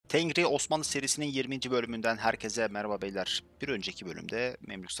Tengri Osmanlı serisinin 20. bölümünden herkese merhaba beyler. Bir önceki bölümde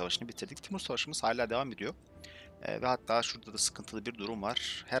Memlük Savaşı'nı bitirdik. Timur Savaşı'mız hala devam ediyor. Ve hatta şurada da sıkıntılı bir durum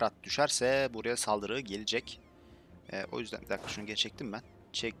var. Her at düşerse buraya saldırı gelecek. O yüzden bir dakika şunu geri çektim ben.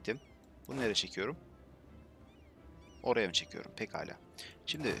 Çektim. Bunu nereye çekiyorum? Oraya mı çekiyorum? Pekala.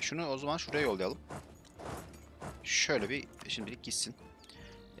 Şimdi şunu o zaman şuraya yollayalım. Şöyle bir şimdilik gitsin.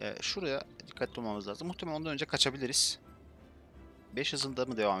 Şuraya dikkatli olmamız lazım. Muhtemelen ondan önce kaçabiliriz. 5 hızında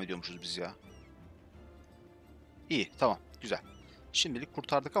mı devam ediyormuşuz biz ya? İyi, tamam, güzel. Şimdilik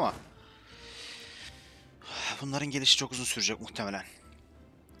kurtardık ama bunların gelişi çok uzun sürecek muhtemelen.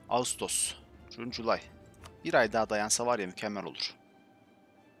 Ağustos, June, July. Bir ay daha dayansa var ya mükemmel olur.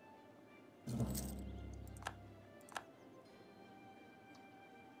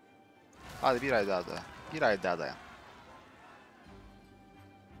 Hadi bir ay daha dayan. Bir ay daha dayan.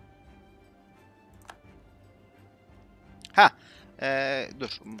 Ha,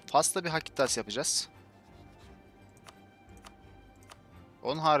 dur. Fas'ta bir hak iddiası yapacağız.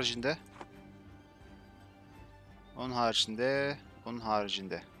 Onun haricinde, onun haricinde, onun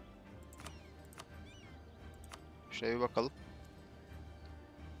haricinde. Şuraya bir bakalım.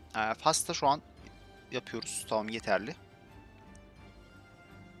 Fas'ta şu an yapıyoruz. Tamam, yeterli.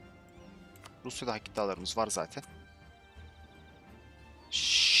 Rusya'da hak iddialarımız var zaten.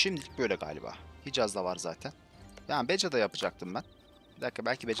 Şimdilik böyle galiba. Hicaz'da var zaten. Yani Beca'da yapacaktım ben. Bir dakika,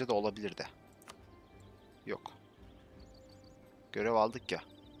 belki Beca'da olabilir de. Yok. Görev aldık ya.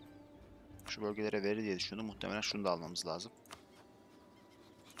 Şu bölgelere verir diye düşündüm. Muhtemelen şunu da almamız lazım.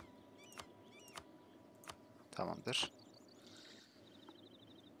 Tamamdır.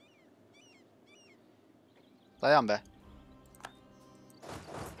 Dayan be.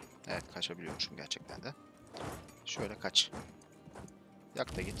 Evet, kaçabiliyormuşum gerçekten de. Şöyle kaç.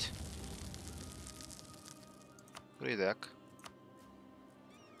 Yak da git. Burayı da yak.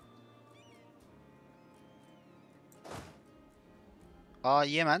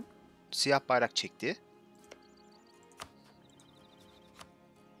 Yemen siyah bayrak çekti.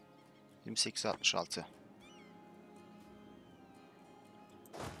 28-66.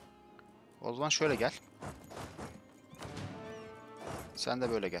 O zaman şöyle gel. Sen de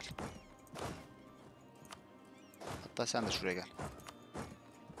böyle gel. Hatta sen de şuraya gel.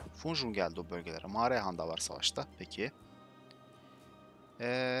 Funjun geldi o bölgelere. Mağarayahan da var savaşta. Peki.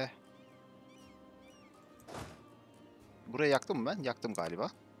 Burayı yaktım mı ben? Yaktım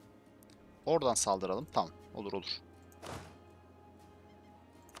galiba. Oradan saldıralım. Tamam. Olur olur.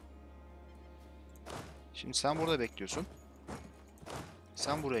 Şimdi sen burada bekliyorsun.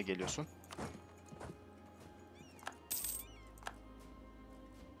 Sen buraya geliyorsun.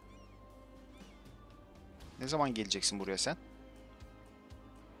 Ne zaman geleceksin buraya sen?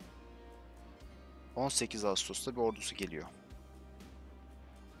 18 Ağustos'ta bir ordusu geliyor.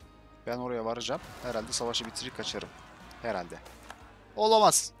 Ben oraya varacağım. Herhalde savaşı bitirir kaçarım. Herhalde.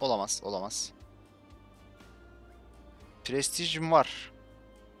 Olamaz. Olamaz. Olamaz. Prestijim var.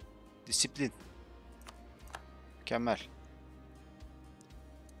 Disiplin. Mükemmel.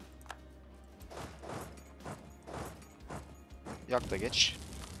 Yak da geç.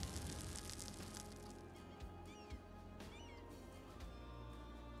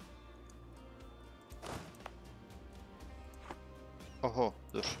 Oho,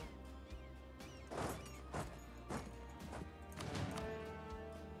 dur.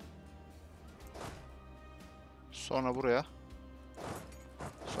 Sonra buraya.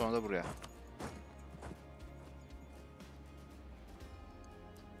 Sonra da buraya.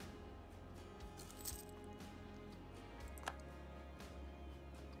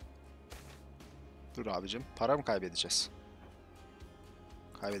 Dur abicim. Para mı kaybedeceğiz?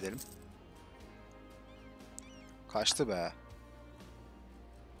 Kaybedelim. Kaçtı be.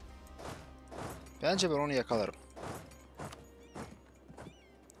 Bence ben onu yakalarım.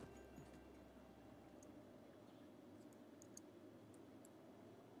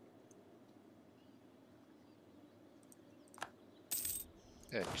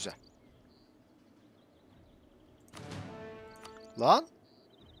 Evet, güzel. Lan.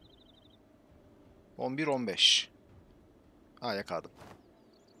 11-15. Yakaladım.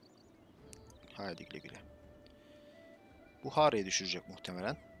 Haydi güle güle. Buhara'yı düşürecek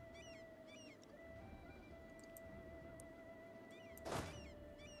muhtemelen.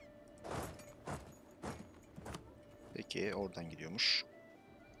 Peki, oradan gidiyormuş.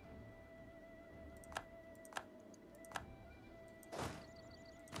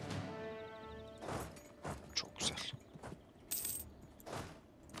 Çok güzel.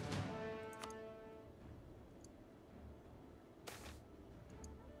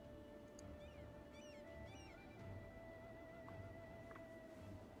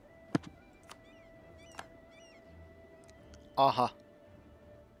 Aha.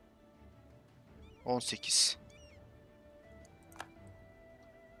 18.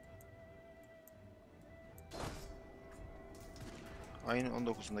 Ayın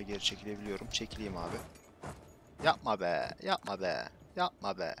 19'unda geri çekilebiliyorum. Çekileyim abi. Yapma be. Yapma be.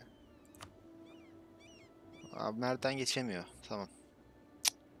 Yapma be. Abi merdiven geçemiyor. Tamam.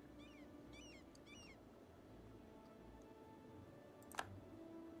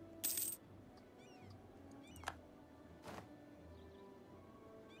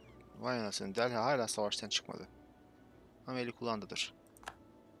 Vay anasını. Delhi hala savaştan çıkmadı. Ama eli kullandıdır.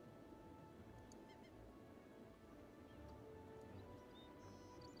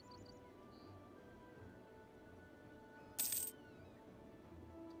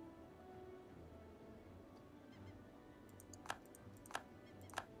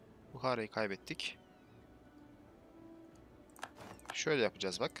 Bukhara'yı kaybettik. Şöyle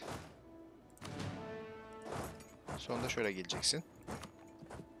yapacağız bak. Sonra şöyle geleceksin.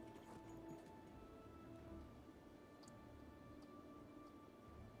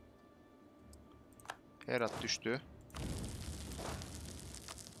 Herat düştü.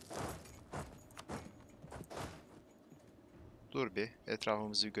 Dur bir.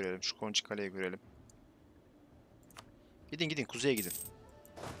 Etrafımızı bir görelim. Şu Konçik Kale'yi görelim. Gidin gidin. Kuzeye gidin.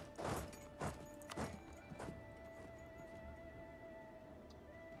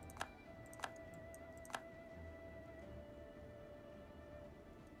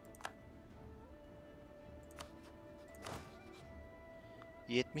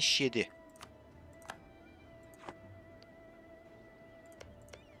 ...77.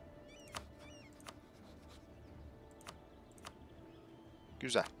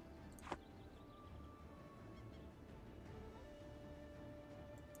 Güzel.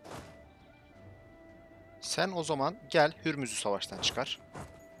 Sen o zaman gel Hürmüz'ü savaştan çıkar.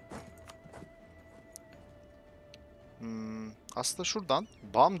 Aslında şuradan,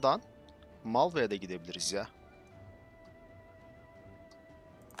 Bam'dan Malva'ya da gidebiliriz ya.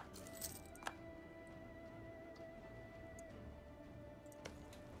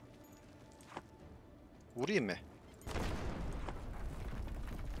 Vurayım mı?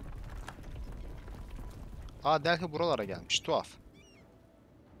 Aa, Delhi buralara gelmiş. Tuhaf.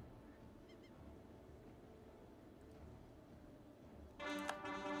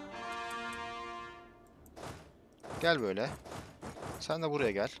 Gel böyle. Sen de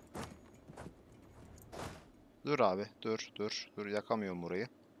buraya gel. Dur abi. Dur dur. Dur, yakamıyorum burayı.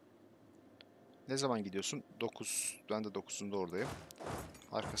 Ne zaman gidiyorsun? 9. Ben de 9'unda oradayım.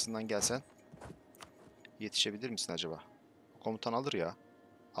 Arkasından gelsen. Yetişebilir misin acaba? Komutan alır ya.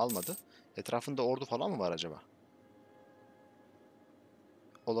 Almadı. Etrafında ordu falan mı var acaba?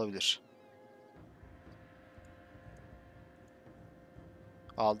 Olabilir.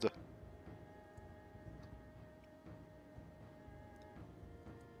 Aldı.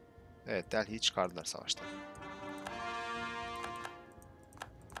 Evet, Delhi'yi çıkardılar savaştan.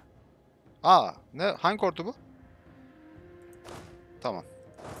 Aa, ne? Hangi ordu bu? Tamam.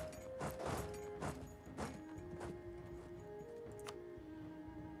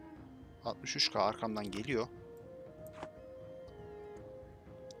 ...63K arkamdan geliyor.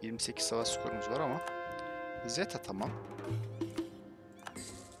 28 savaş skorumuz var ama... Zeta tamam.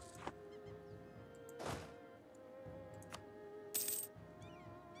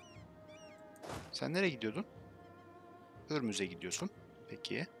 Sen nereye gidiyordun? Hürmüz'e gidiyorsun.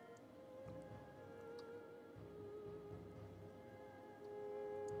 Peki.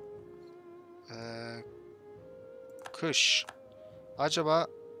 Kış. Acaba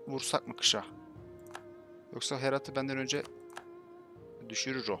vursak mı kışa? Yoksa Herat'ı benden önce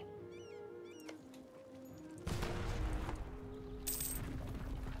düşürür o.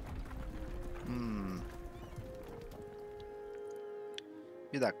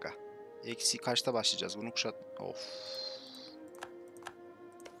 Bir dakika. Eksi kaçta başlayacağız? Bunu kuşat... Of.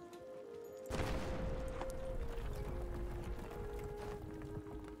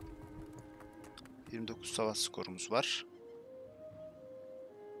 ...29 savaş skorumuz var.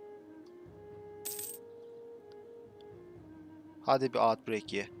 Hadi bir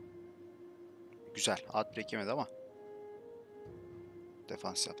outbreak ye. Güzel. Outbreak yemedi ama.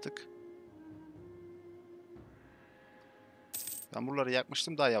 Defans yaptık. Ben buraları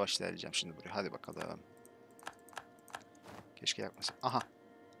yakmıştım. Daha yavaş ilerleyeceğim şimdi buraya. Hadi bakalım. Keşke yakmasam. Aha.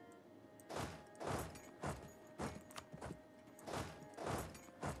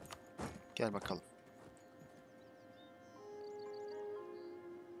 Gel bakalım.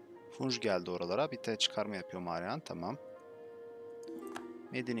 Funj geldi oralara. Bir tane çıkarma yapıyor Marian. Tamam.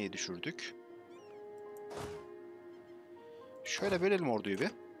 Medine'yi düşürdük. Şöyle bölelim orduyu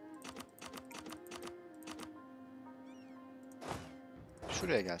bir.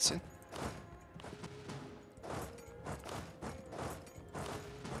 Şuraya gelsin.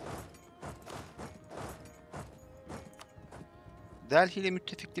 Delhi ile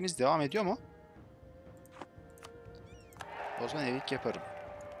müttefikliğimiz devam ediyor mu? O zaman evlilik yaparım.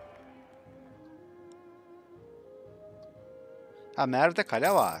 Ha, Mer'de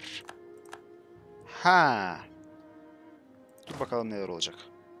kale var. Ha. Dur bakalım neler olacak.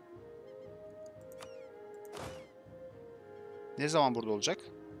 Ne zaman burada olacak?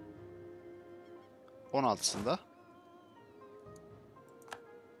 16'sında.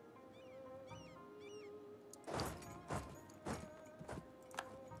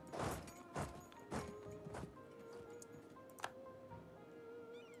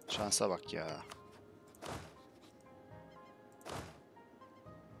 Şansa bak ya.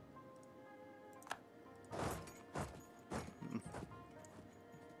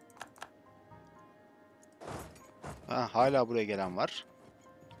 Ha, hala buraya gelen var.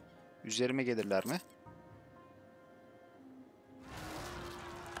 Üzerime gelirler mi?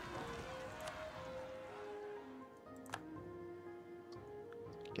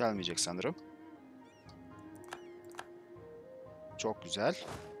 Gelmeyecek sanırım. Çok güzel.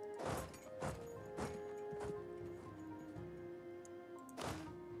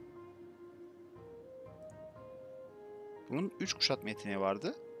 Bunun 3 kuşatma yeteneği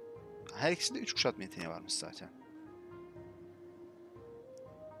vardı. Her ikisinde 3 kuşatma yeteneği varmış zaten.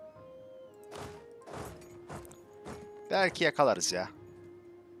 Belki yakalarız ya.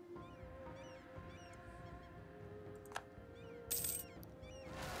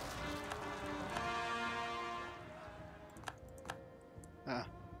 Heh.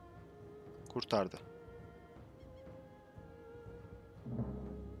 Kurtardı.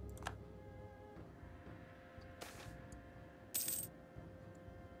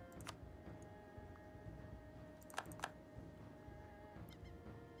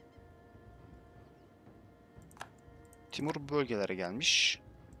 Timur bu bölgelere gelmiş.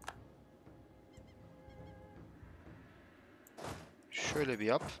 Şöyle bir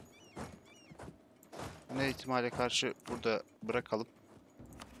yap. Ne ihtimale karşı burada bırakalım.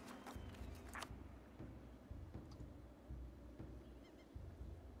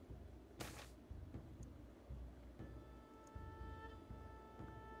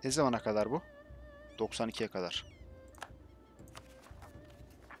 Ne zamana kadar bu? 92'ye kadar.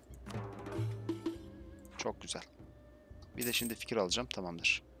 Çok güzel. Bir de şimdi fikir alacağım.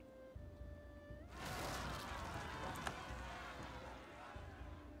 Tamamdır.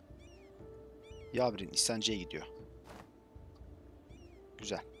 Yavrin İslamcı'ya gidiyor.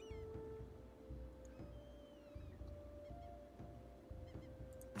 Güzel.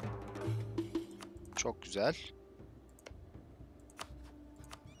 Çok güzel.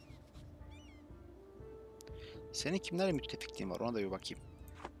 Senin kimlerle müttefikliğin var? Ona da bir bakayım.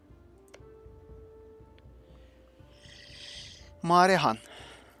 Marehan.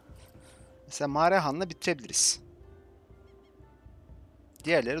 Mesela Marehan'la bitirebiliriz.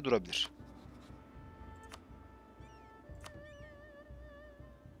 Diğerleri durabilir.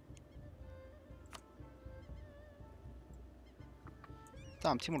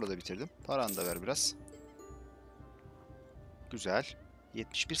 Tamam, Timur'la da bitirdim. Paranı da ver biraz. Güzel.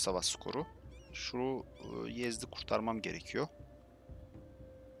 71 savaş skoru. Şu Yezid'i kurtarmam gerekiyor.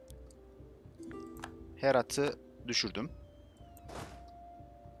 Herat'ı düşürdüm.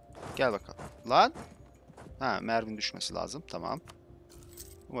 Gel bakalım. Lan! Ha, Mervin düşmesi lazım. Tamam.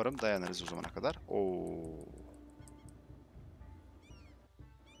 Umarım dayanırız o zamana kadar. Oo.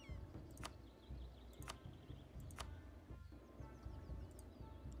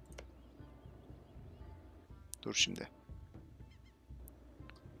 Dur şimdi.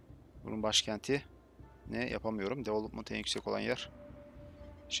 Bunun başkenti ne yapamıyorum. Development en yüksek olan yer.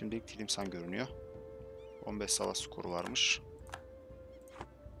 Şimdilik Tilimsan görünüyor. 15 savaş skoru varmış.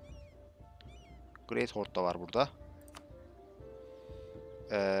 Great Horde da var burada.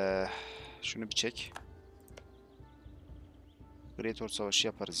 Şunu bir çek. Great Horde savaşı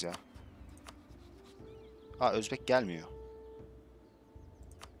yaparız ya. Ha, Özbek gelmiyor.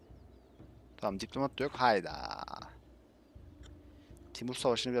 Tamam, diplomat da yok. Hayda. Timur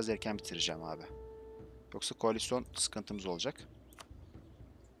Savaşı'nı biraz erken bitireceğim abi. Yoksa koalisyon sıkıntımız olacak.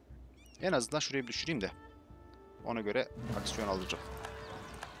 En azından şurayı bir düşüreyim de. Ona göre aksiyon alacağım.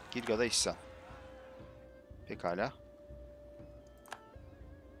 Gilga'da İhsan. Pekala.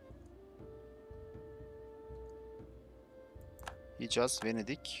 Hicaz,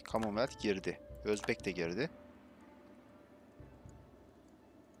 Venedik, Commonwealth girdi. Özbek de girdi.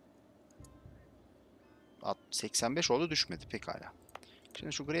 85 oldu, düşmedi. Pekala.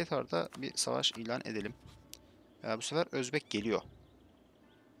 Şimdi şu Great Har'da bir savaş ilan edelim. Bu sefer Özbek geliyor.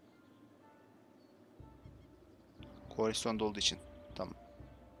 Koalisyonda olduğu için. Tamam.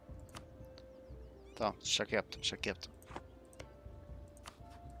 Tamam. Şaka yaptım. Şaka yaptım.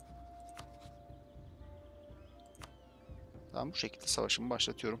 Tamam, bu şekilde savaşımı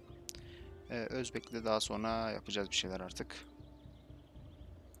başlatıyorum. Özbek'le daha sonra yapacağız bir şeyler artık.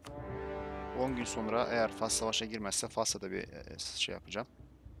 10 gün sonra eğer Fas savaşa girmezse Fas'ta da bir şey yapacağım.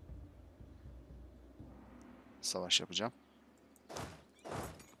 Savaş yapacağım.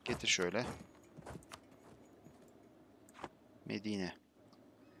 Getir şöyle. Medine.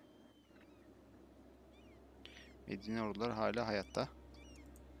 Medine orduları hala hayatta.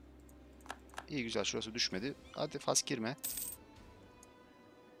 İyi, güzel, şurası düşmedi. Hadi Fas girme.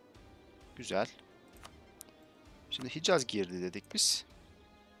 Güzel. Şimdi Hicaz girdi dedik biz.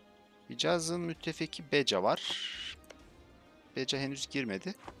 Hicaz'ın müttefiki Beca var. Beca henüz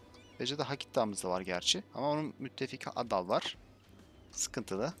girmedi. Beca'da Hakita'mız da var gerçi. Ama onun müttefiki Adal var.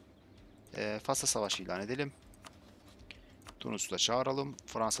 Sıkıntılı. Fas'a savaşı ilan edelim. Tunus'u da çağıralım.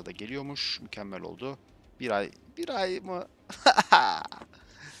 Fransa'da geliyormuş. Mükemmel oldu. Bir ay. Bir ay mı?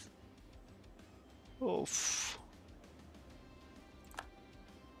 Of.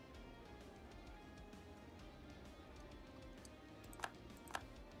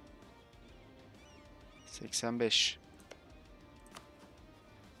 ...85...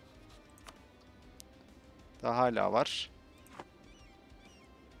 Daha hala var.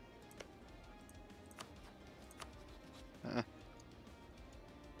 Heh.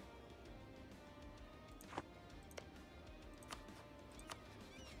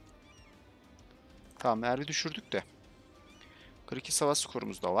 Tamam, mermi düşürdük de. 42 savaş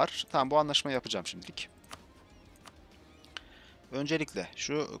skorumuz da var. Tamam, bu anlaşmayı yapacağım şimdilik. Öncelikle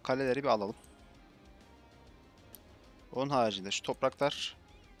şu kaleleri bir alalım. Onun haricinde şu topraklar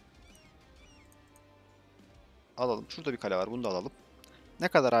alalım. Şurada bir kale var, bunu da alalım. Ne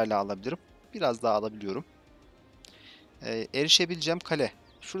kadar hala alabilirim? Biraz daha alabiliyorum. Erişebileceğim kale.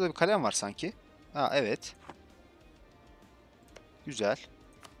 Şurada bir kalem var sanki. Ha, evet. Güzel.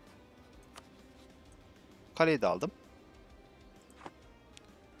 Kaleyi de aldım.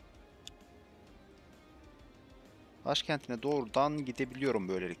 Başkentine doğrudan gidebiliyorum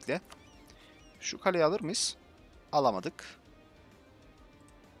böylelikle. Şu kaleyi alır mıyız? Alamadık.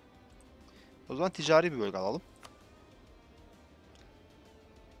 O zaman ticari bir bölge alalım.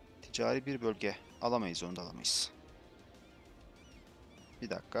 Ticari bir bölge alamayız, onu da alamayız. Bir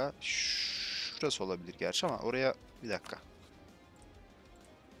dakika. Şurası olabilir gerçi ama oraya bir dakika.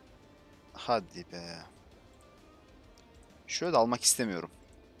 Hadi be. Şöyle de almak istemiyorum.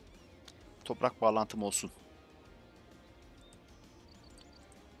 Toprak bağlantım olsun.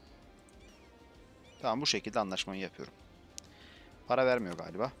 Tamam, bu şekilde anlaşmayı yapıyorum. Para vermiyor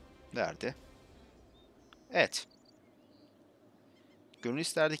galiba. Verdi. Evet. Gönül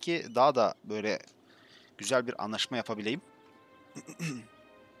isterdi ki daha da böyle güzel bir anlaşma yapabileyim.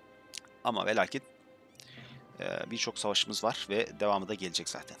 Ama ve lakin birçok savaşımız var ve devamı da gelecek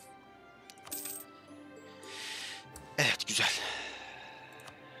zaten. Evet, güzel.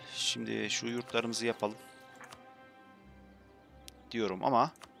 Şimdi şu yurtlarımızı yapalım diyorum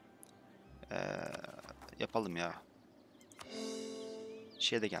ama yapalım ya.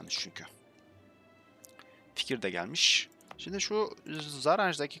 Şey de gelmiş çünkü. Fikir de gelmiş. Şimdi şu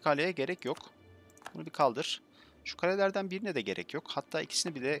Zaranj'daki kaleye gerek yok. Bunu bir kaldır. Şu kalelerden birine de gerek yok. Hatta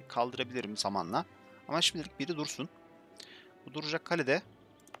ikisini bile kaldırabilirim zamanla. Ama şimdilik biri dursun. Bu duracak kale de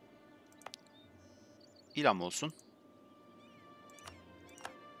İlam olsun.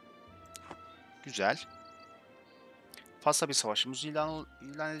 Güzel. Fas'a bir savaşımızı ilan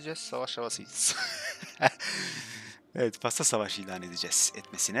edeceğiz. Savaş havasıyız. Evet, Fas'a savaş ilan edeceğiz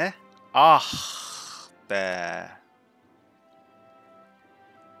etmesine. Ah be.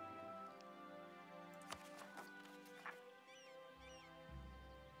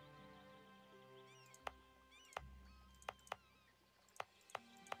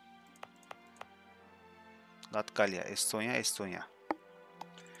 Latgalya, Estonya, Estonya.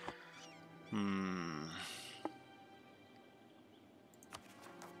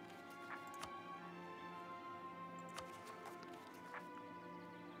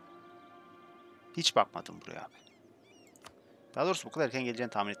 Hiç bakmadım buraya abi. Daha doğrusu bu kadar erken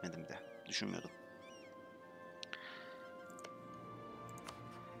geleceğini tahmin etmedim de. Düşünmüyordum.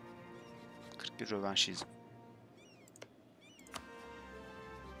 41 rövanşizm.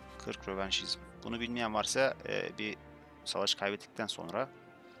 40 rövanşizm. Bunu bilmeyen varsa bir savaş kaybettikten sonra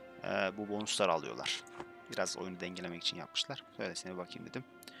bu bonuslar alıyorlar. Biraz oyunu dengelemek için yapmışlar. Öylesine bir bakayım dedim.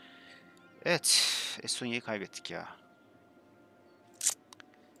 Evet. Estonya'yı kaybettik ya.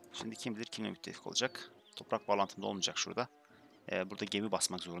 Şimdi kim bilir kimle müttefik olacak. Toprak bağlantımda olmayacak şurada. Burada gemi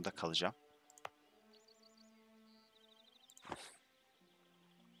basmak zorunda kalacağım.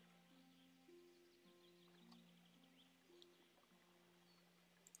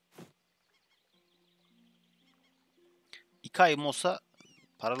 2 ayım olsa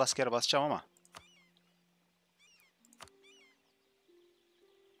paralı asker basacağım ama.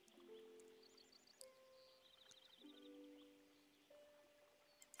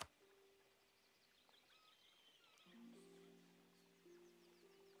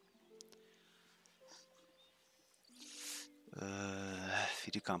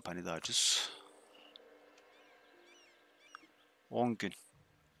 Free kampanya daha ucuz. 10 gün.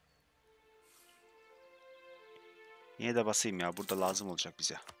 Yine de basayım ya. Burada lazım olacak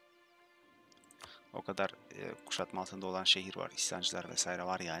bize. O kadar kuşatma altında olan şehir var. İsyancılar vesaire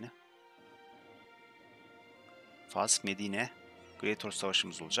var yani. Fas, Medine, Great Horse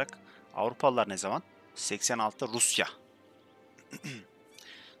Savaşımız olacak. Avrupalılar ne zaman? 86'da Rusya.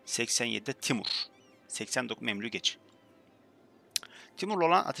 87'de Timur. 89 Memlü geç. Timur'la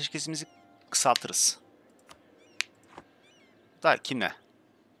olan ateşkesimizi kısaltırız. Da kimle?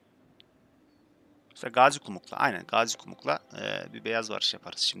 İşte Gazi Kumuk'la. Aynen Gazi Kumuk'la bir beyaz barış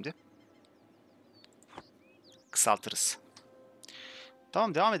yaparız şimdi. Kısaltırız.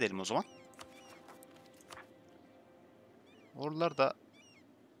 Tamam, devam edelim o zaman. Oraları da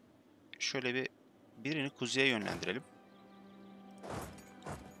şöyle birini kuzeye yönlendirelim.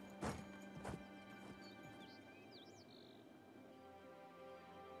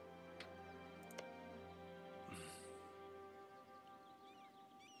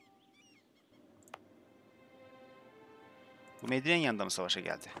 Bu Medine'nin yanında mı savaşa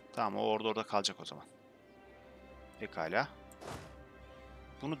geldi? Tamam, o orada kalacak o zaman. Pekala.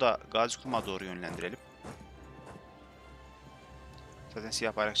 Bunu da Gazi Kum'a doğru yönlendirelim. Zaten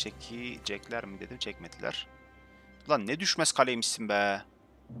siyah bayrak çekecekler mi dedim, çekmediler. Lan ne düşmez kaleymişsin be.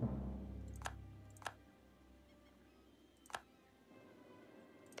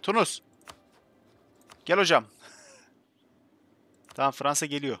 Tunus. Gel hocam. Tamam, Fransa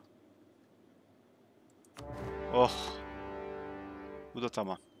geliyor. Oh. Bu da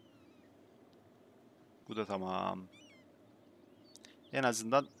tamam. Bu da tamam. En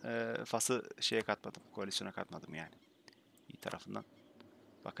azından Fas'ı şeye katmadım. Koalisyona katmadım yani. İyi tarafından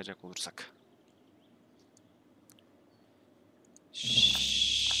bakacak olursak.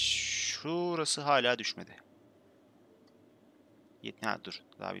 Şurası hala düşmedi. Ha, dur.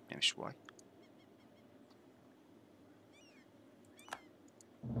 Daha bitmemiş bu ay.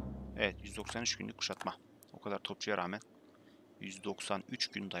 Evet, 193 günlük kuşatma. O kadar topçuya rağmen 193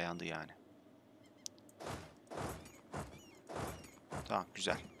 gün dayandı yani. Tamam,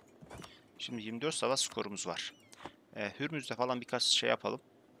 güzel. Şimdi 24 savaş skorumuz var. Hürmüz'de falan birkaç şey yapalım.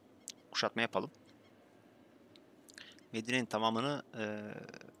 Kuşatma yapalım. Medine'nin tamamını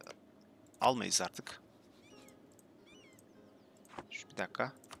almayız artık. Bir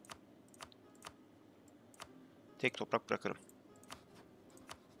dakika. Tek toprak bırakırım.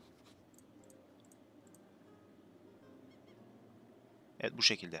 Evet, bu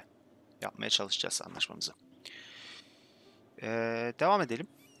şekilde yapmaya çalışacağız anlaşmamızı. Devam edelim.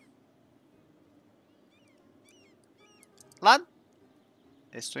 Lan!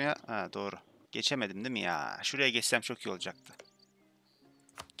 Estonya... Ha, doğru. Geçemedim değil mi ya? Şuraya geçsem çok iyi olacaktı.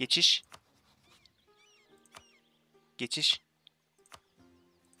 Geçiş. Geçiş.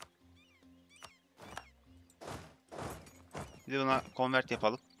 Bir de buna convert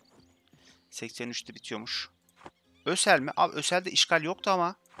yapalım. 83'te bitiyormuş. Ösel mi? Abi Ösel'de işgal yoktu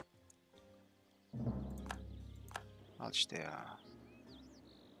ama. Al işte ya.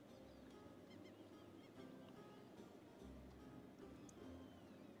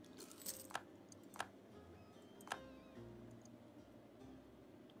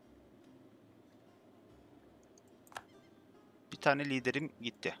 Bir tane liderim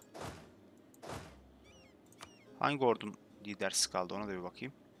gitti. Hangi ordum lidersiz kaldı, ona da bir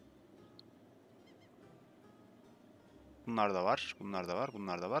bakayım. Bunlar da var. Bunlar da var.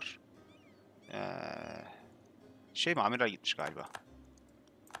 Bunlar da var. Şey mi? Amiral gitmiş galiba.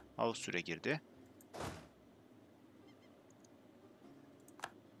 Avusturya girdi.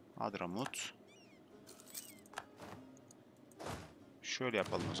 Hadramut. Şöyle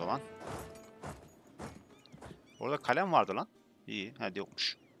yapalım o zaman. Orada kalem vardı lan. İyi. Hadi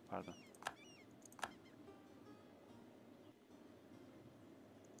yokmuş. Pardon.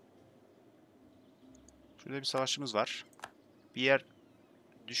 Şurada bir savaşçımız var. Bir yer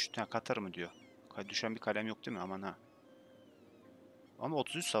düştü. Ha, Katar mı diyor. Düşen bir kalem yok değil mi? Aman ha. Ama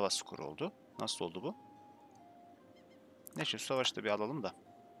 33 savaş skoru oldu. Nasıl oldu bu? Neyse, şu savaşı da bir alalım da.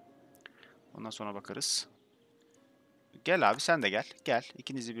 Ondan sonra bakarız. Gel abi, sen de gel. Gel.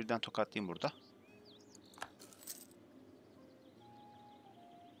 İkinizi birden tokatlayayım burada.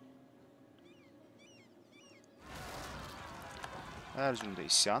 Erzurum'da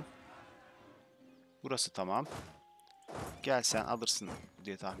isyan. Burası tamam. Gel sen alırsın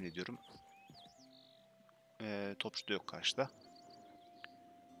diye tahmin ediyorum. Topçu da yok karşıda.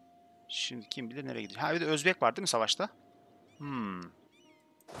 Şimdi kim bilir nereye gidiyor. Ha bir de Özbek var değil mi savaşta?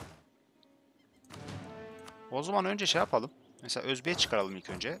 O zaman önce şey yapalım. Mesela Özbek'i çıkaralım ilk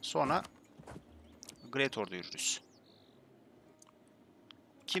önce. Sonra Great Order'da yürürüz.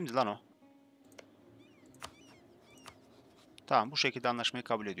 Kimdi lan o? Tamam bu şekilde anlaşmayı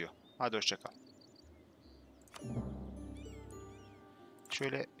kabul ediyor. Hadi hoşça kal.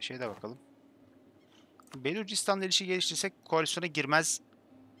 Şöyle şeyde bakalım. Belucistan'la ilişki geliştirsek koalisyona girmez.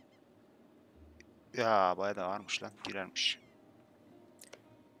 Ya bayağı da varmış lan. Girermiş.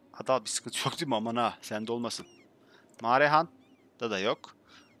 Adal bir sıkıntı yok değil mi? Aman ha. Sende olmasın. Marehan'da da yok.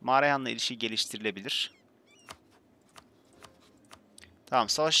 Marehan'la ilişki geliştirilebilir. Tamam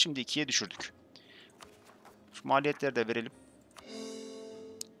savaşı şimdi 2'ye düşürdük. Şu maliyetleri de verelim.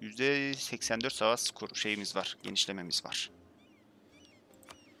 %84 savaş skoru şeyimiz var. Genişlememiz var.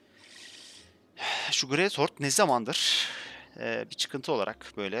 Şu Great Horde ne zamandır bir çıkıntı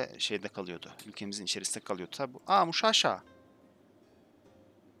olarak böyle şeyde kalıyordu. Ülkemizin içerisinde kalıyordu. Tabi. Muşaşa.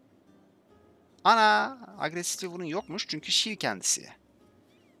 Ana agresifliği bunun yokmuş çünkü Şii kendisi.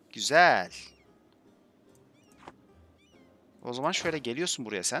 Güzel. O zaman şöyle geliyorsun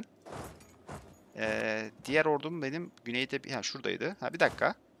buraya sen. Diğer ordum benim güneyde... Ha şuradaydı. Ha bir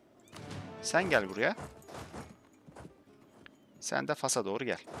dakika. Sen gel buraya. Sen de Fas'a doğru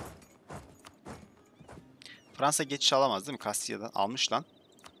gel. Fransa geçiş alamaz değil mi? Kastilya'dan almış lan.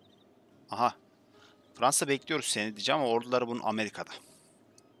 Aha. Fransa bekliyoruz seni diyeceğim ama orduları bunun Amerika'da.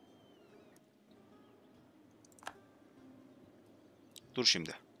 Dur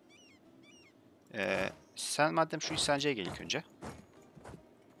şimdi. Sen madem şu İskence'ye gel ilk önce.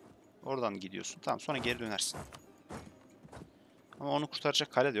 Oradan gidiyorsun. Tamam sonra geri dönersin. Ama onu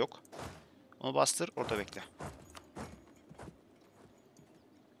kurtaracak kale de yok. Onu bastır orada bekle.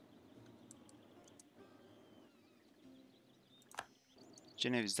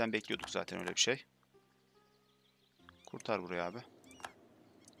 Ceneviz'den bekliyorduk zaten öyle bir şey. Kurtar burayı abi.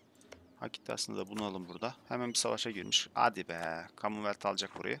 Hak iddiasında da bunu alın burada. Hemen bir savaşa girmiş. Hadi be. Commonwealth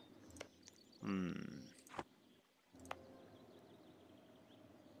alacak burayı.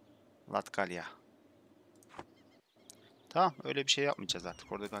 Latgalya. Tamam öyle bir şey yapmayacağız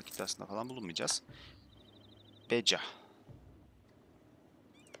artık. Orada bir hak iddiasında falan bulunmayacağız. Beca.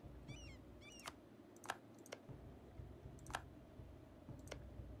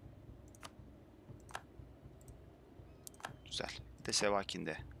 Güzel. Bir de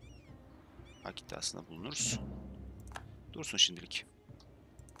Sevakin'de hak iddiasında bulunuruz. Dursun şimdilik.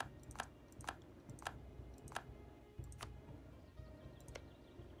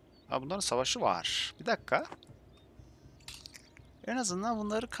 Bunların savaşı var. Bir dakika. En azından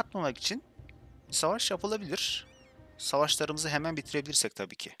bunları katmamak için savaş yapılabilir. Savaşlarımızı hemen bitirebilirsek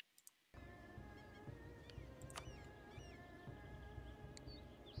tabii ki.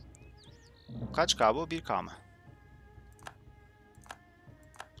 Kaç K bu? 1K mı?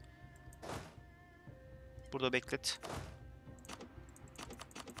 Burada beklet.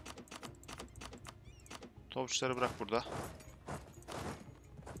 Topçuları bırak burada.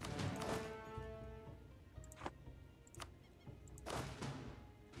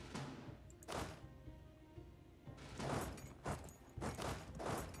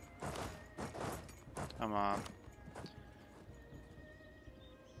 Tamam.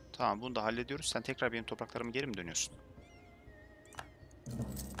 Tamam bunu da hallediyoruz. Sen tekrar benim topraklarıma geri mi dönüyorsun?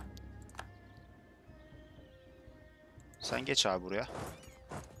 Sen geç abi buraya.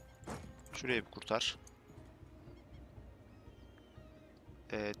 Şurayı bir kurtar.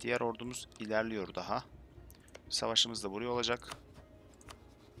 Diğer ordumuz ilerliyor daha. Savaşımız da buraya olacak.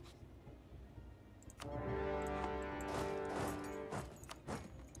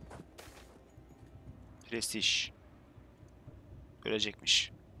 Prestij.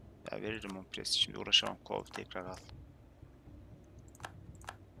 Görecekmiş. Ya veririm o prestij. Şimdi uğraşamam. Kov tekrar al.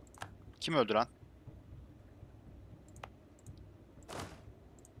 Kim öldü lan?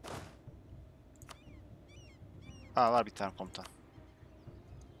 Var bir tane komutan.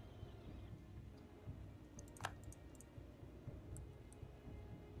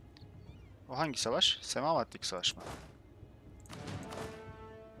 O hangi savaş? Semavat'taki savaş mı?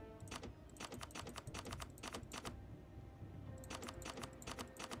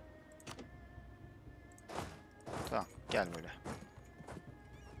 Tamam gel böyle.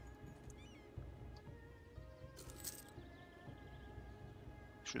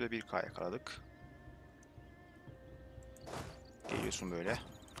 Şurada 1K yakaladık. Geliyorsun böyle.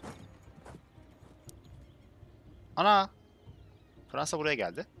 Ana! Fransa buraya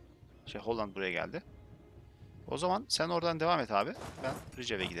geldi. Hollanda buraya geldi. O zaman sen oradan devam et abi. Ben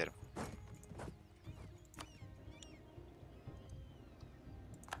Recep'e giderim.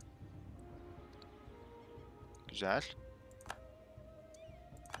 Güzel.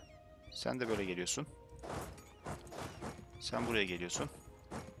 Sen de böyle geliyorsun. Sen buraya geliyorsun.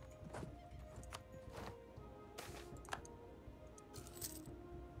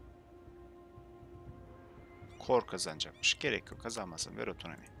 Kor kazanacakmış. Gerek yok. Kazanmasın. Ver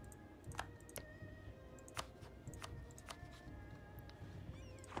otonomi.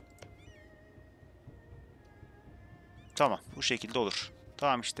 Tamam. Bu şekilde olur.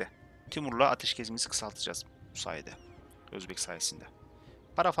 Tamam işte. Timur'la ateşkesimizi kısaltacağız bu sayede. Özbek sayesinde.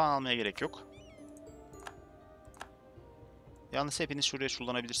 Para falan almaya gerek yok. Yalnız hepiniz şuraya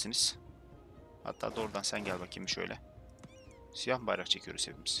çullanabilirsiniz. Hatta doğrudan sen gel bakayım şöyle. Siyah bayrak çekiyoruz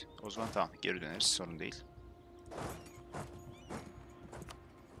hepimiz. O zaman tamam. Geri döneriz. Sorun değil.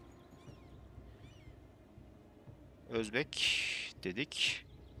 Özbek dedik.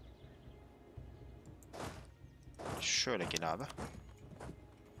 Şöyle gel abi.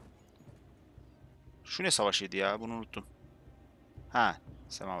 Şu ne savaşıydı ya? Bunu unuttum. Ha,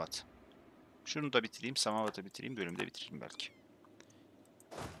 Semavat. Şunu da bitireyim. Semavat'ı bitireyim. Bölümü de bitireyim belki.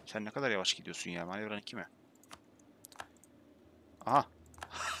 Sen ne kadar yavaş gidiyorsun ya. Manevran 2 mi? Aha.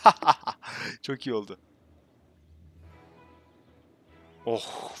 Çok iyi oldu.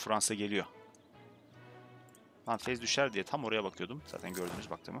 Oh, Fransa geliyor. Lan fez düşer diye tam oraya bakıyordum. Zaten gördünüz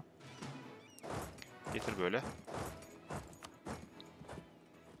baktığımı. Getir böyle.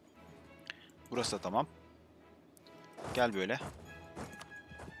 Burası da tamam. Gel böyle.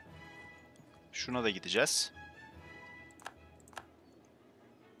 Şuna da gideceğiz.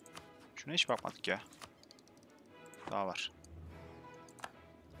 Şuna hiç bakmadık ya. Daha var.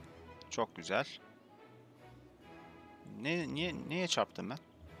 Çok güzel. Neye çarptım ben?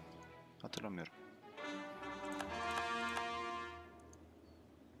 Hatırlamıyorum.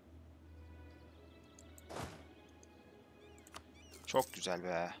 Çok güzel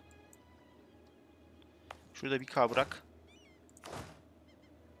be. Şurada bir K bırak.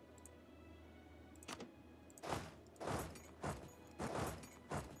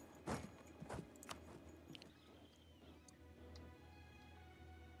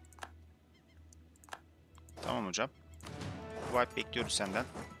 Tamam hocam. Wipe bekliyoruz senden.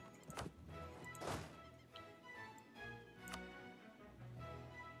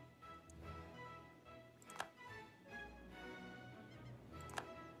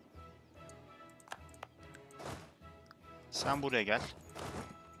 Sen buraya gel.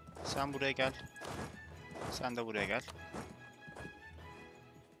 Sen buraya gel. Sen de buraya gel.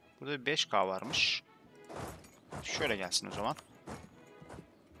 Burada bir 5K varmış. Şöyle gelsin o zaman.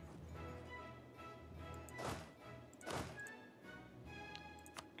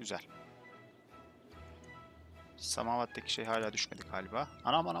 Güzel. Samavat'taki şey hala düşmedi galiba.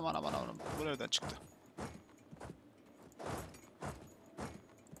 Anam anam anam anam. Bu nereden çıktı?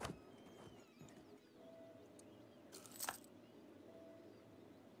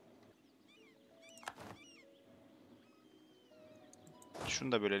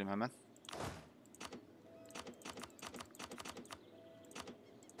 Şunu da bölelim hemen.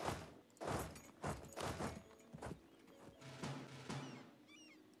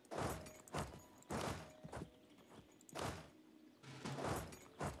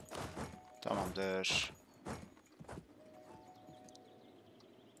 Tamamdır.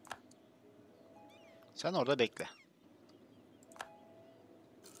 Sen orada bekle.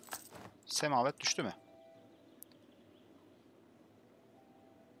 Semavet düştü mü?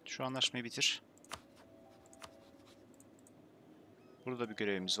 Şu anlaşmayı bitir. Burada bir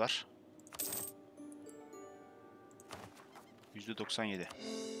görevimiz var. %97.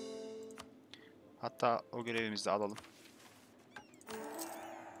 Hatta o görevimizi de alalım.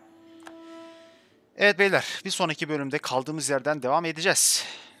 Evet beyler, bir sonraki bölümde kaldığımız yerden devam edeceğiz.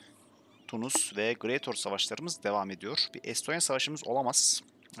 Tunus ve Greator savaşlarımız devam ediyor. Bir Estonya savaşımız olamaz.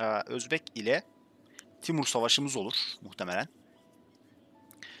 Özbek ile Timur savaşımız olur muhtemelen.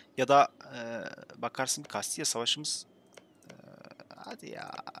 Ya da bakarsın Kastilya savaşımız... hadi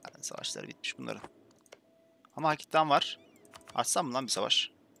ya, savaşları bitmiş bunların. Ama hakikaten var. Açsam mı lan bir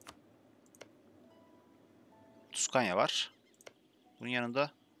savaş? Tuskanya var. Bunun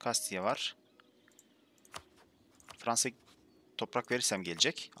yanında Kastilya var. Fransa toprak verirsem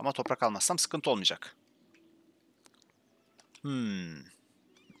gelecek. Ama toprak almazsam sıkıntı olmayacak.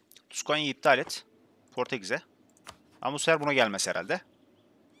 Tuskanya'yı iptal et. Portekiz'e. Ama bu sefer buna gelmez herhalde.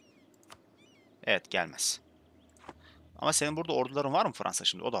 Evet, gelmez. Ama senin burada orduların var mı Fransa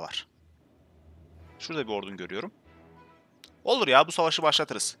şimdi? O da var. Şurada bir ordun görüyorum. Olur ya, bu savaşı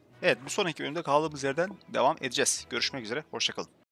başlatırız. Evet, bir sonraki bölümde kaldığımız yerden devam edeceğiz. Görüşmek üzere, hoşça kalın.